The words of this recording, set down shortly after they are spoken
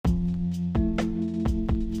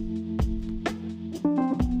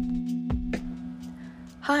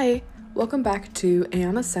Hi, welcome back to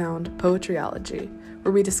Ayanna Sound Poetryology,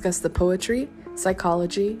 where we discuss the poetry,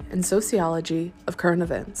 psychology, and sociology of current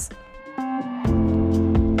events.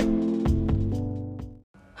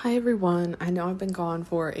 Hi everyone, I know I've been gone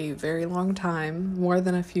for a very long time, more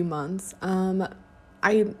than a few months. Do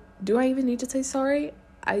I even need to say sorry?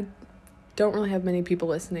 I don't really have many people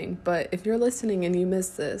listening, but if you're listening and you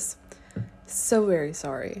missed this, so very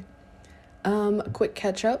sorry. A quick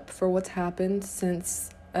catch up for what's happened since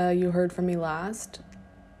you heard from me last.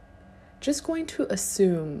 Just going to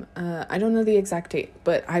assume, I don't know the exact date,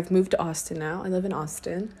 but I've moved to Austin now. I live in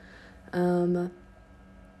Austin. I'm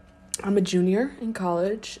a junior in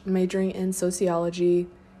college, majoring in sociology,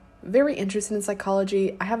 very interested in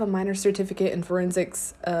psychology. I have a minor certificate in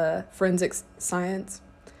forensics science.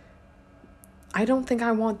 I don't think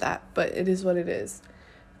I want that, but it is what it is.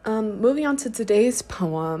 Moving on to today's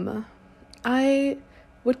poem, I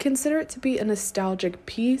would consider it to be a nostalgic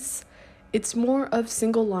piece. It's more of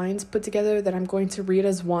single lines put together that I'm going to read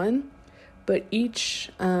as one, but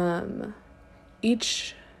each little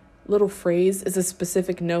phrase is a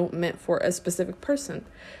specific note meant for a specific person.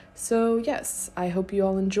 So yes, I hope you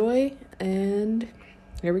all enjoy, and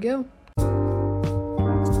here we go.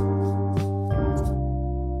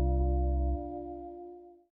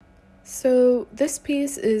 So this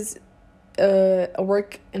piece is a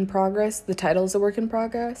work in progress. The title is a work in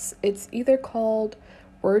progress. It's either called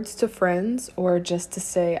Words to Friends or Just to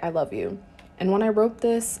Say I Love You. And when I wrote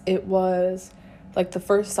this, it was like the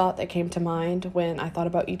first thought that came to mind when I thought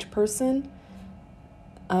about each person.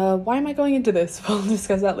 Why am I going into this? We'll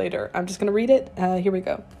discuss that later. I'm just going to read it. Here we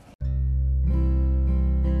go.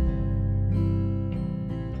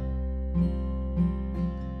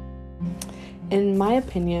 In my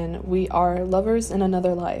opinion, we are lovers in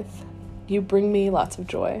another life. You bring me lots of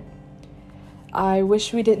joy. I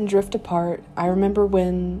wish we didn't drift apart. I remember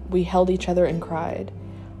when we held each other and cried.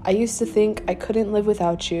 I used to think I couldn't live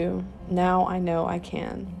without you. Now I know I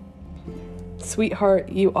can. Sweetheart,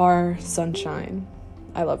 you are sunshine.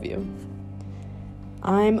 I love you.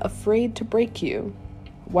 I'm afraid to break you.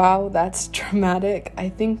 Wow, that's dramatic. I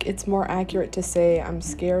think it's more accurate to say I'm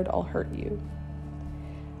scared I'll hurt you.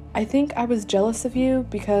 I think I was jealous of you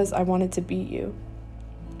because I wanted to beat you.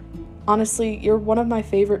 Honestly, you're one of my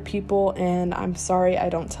favorite people, and I'm sorry I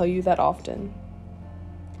don't tell you that often.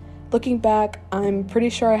 Looking back, I'm pretty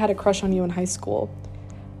sure I had a crush on you in high school.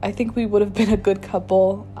 I think we would have been a good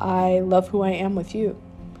couple. I love who I am with you.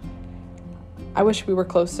 I wish we were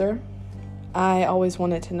closer. I always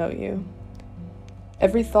wanted to know you.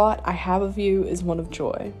 Every thought I have of you is one of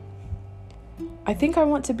joy. I think I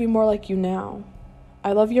want to be more like you now.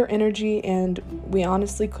 I love your energy, and we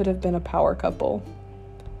honestly could have been a power couple.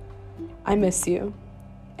 I miss you,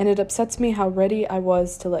 and it upsets me how ready I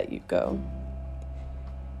was to let you go.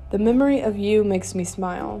 The memory of you makes me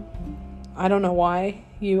smile. I don't know why.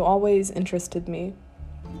 You always interested me.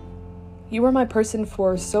 You were my person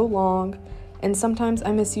for so long, and sometimes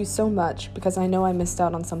I miss you so much because I know I missed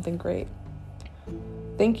out on something great.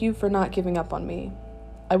 Thank you for not giving up on me.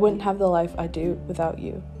 I wouldn't have the life I do without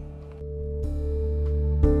you.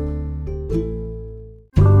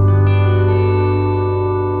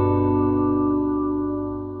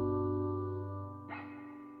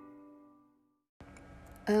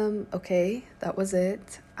 Okay, that was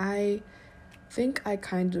it. I think I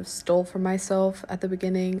kind of stole from myself at the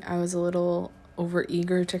beginning. I was a little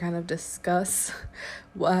overeager to kind of discuss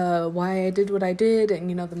why I did what I did and,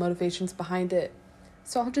 the motivations behind it.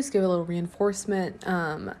 So I'll just give a little reinforcement.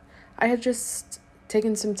 I had just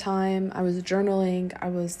taken some time. I was journaling. I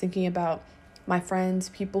was thinking about my friends,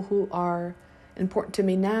 people who are important to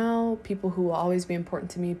me now, people who will always be important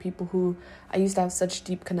to me, people who I used to have such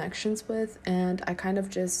deep connections with, and I kind of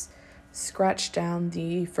just scratched down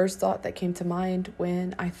the first thought that came to mind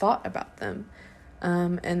when I thought about them,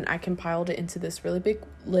 and I compiled it into this really big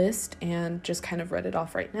list and just kind of read it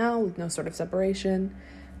off right now with no sort of separation.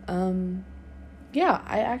 I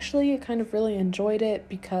actually kind of really enjoyed it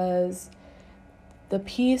because the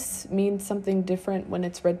piece means something different when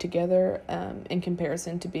it's read together in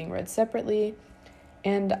comparison to being read separately.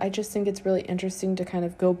 And I just think it's really interesting to kind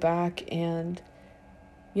of go back and,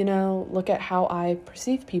 look at how I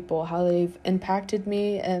perceive people, how they've impacted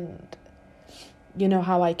me, and,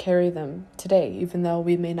 how I carry them today, even though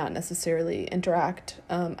we may not necessarily interact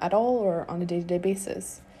at all or on a day-to-day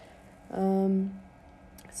basis.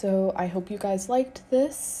 So I hope you guys liked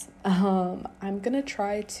this. I'm going to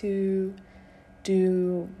try to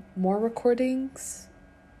do more recordings.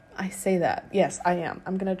 I say that. Yes, I am.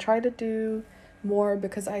 I'm going to try to do more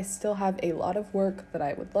because I still have a lot of work that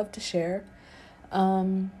I would love to share.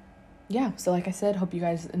 yeah, so like I said, hope you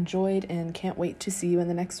guys enjoyed and can't wait to see you in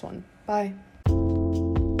the next one. Bye.